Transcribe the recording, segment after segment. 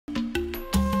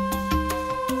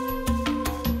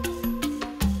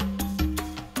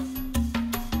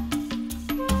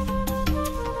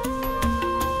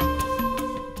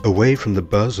Away from the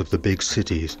buzz of the big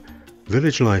cities,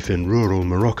 village life in rural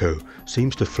Morocco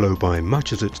seems to flow by much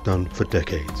as it's done for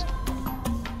decades.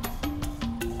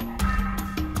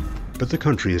 But the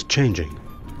country is changing,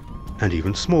 and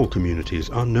even small communities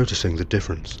are noticing the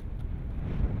difference.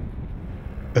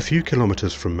 A few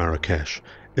kilometers from Marrakesh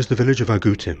is the village of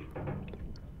Agoutim.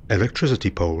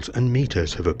 Electricity poles and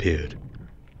meters have appeared.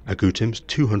 Agoutim's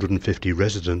 250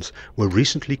 residents were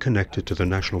recently connected to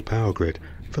the national power grid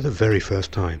for the very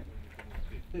first time.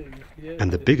 And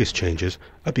the biggest changes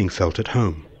are being felt at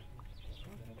home.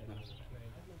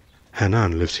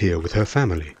 Hanan lives here with her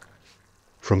family.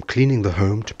 From cleaning the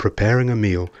home to preparing a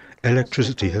meal,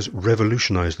 electricity has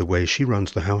revolutionized the way she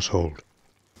runs the household.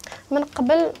 من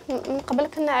قبل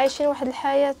كنا عايشين واحد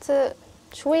الحياة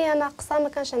شوية ناقصة، ما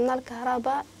كانش عندنا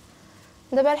الكهرباء.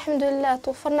 دابا الحمد لله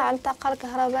توفرنا على الطاقة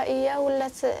الكهربائية،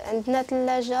 ولات عندنا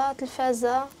ثلاجة،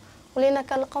 تلفازة، ولينا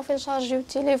كنلقاو فين نشارجيو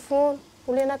التليفون،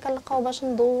 ولينا كنلقاو باش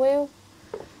نضويو.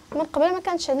 من قبل ما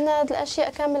كانش عندنا هاد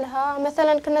الاشياء كاملها.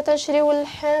 مثلا كنا تنشريو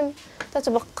اللحم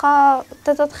تتبقى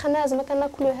تتخناز ما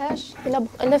كناكلوهاش،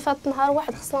 الا فات نهار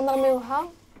واحد خصنا نرميوها.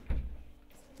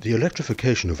 The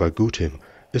electrification of Agoutim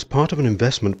is part of an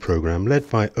investment program led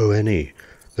by ONE,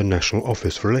 the National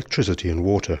Office for Electricity and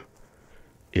Water.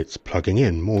 It's plugging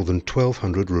in more than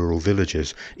 1,200 rural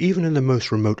villages, even in the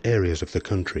most remote areas of the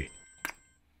country.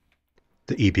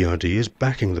 The EBRD is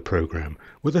backing the program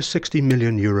with a €60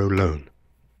 million loan.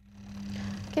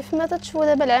 كيف ما تتشوفوا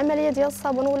دابا العمليه ديال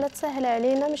الصابون ولات سهله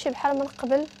علينا، ماشي بحال من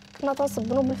قبل كنا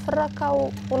تنصبنوا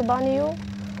بالفراكه والبانيو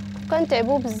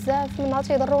وكنتعبوا بزاف، منها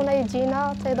تيضرونا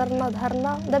يدينا تيضرنا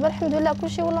ظهرنا. دابا الحمد لله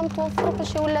كلشي ولا متوفر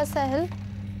وكلشي ولا ساهل.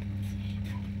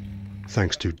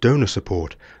 Thanks to donor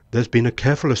support, there's been a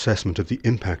careful assessment of the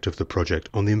impact of the project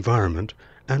on the environment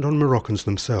and on Moroccans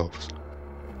themselves.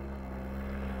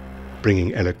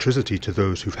 Bringing electricity to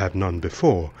those who've had none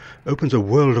before opens a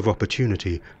world of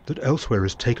opportunity that elsewhere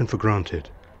is taken for granted.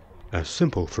 As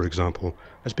simple, for example,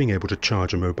 as being able to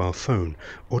charge a mobile phone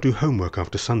or do homework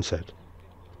after sunset.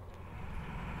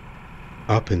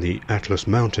 Up in the Atlas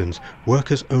Mountains, work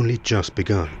has only just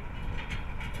begun.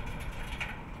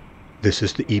 This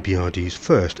is the EBRD's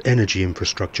first energy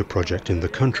infrastructure project in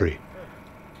the country.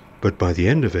 But by the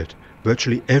end of it,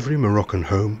 virtually every Moroccan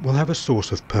home will have a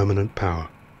source of permanent power.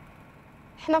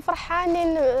 احنا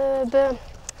فرحانين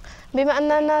بما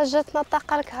اننا جاتنا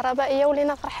الطاقه الكهربائيه،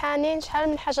 ولينا فرحانين. شحال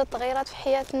من حاجه تغيرات في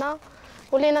حياتنا،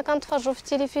 ولينا كنتفرجوا في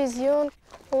التلفزيون،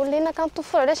 ولينا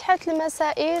كنطوفوا على شحال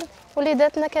المسائل.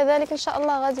 وليداتنا كذلك ان شاء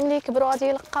الله غادي ملي يكبروا غادي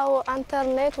يلقاو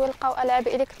انترنت ويلقاو العاب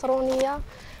الكترونيه.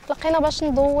 لقينا باش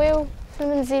نضويو في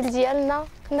المنزل ديالنا،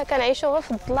 كنا كنعيشوا غير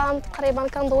في الظلام تقريبا،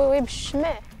 كنضويو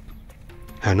بالشمع.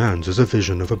 Hanan's is a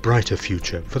vision of a brighter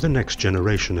future for the next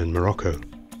generation in Morocco.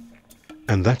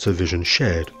 And that's a vision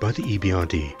shared by the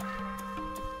EBRD.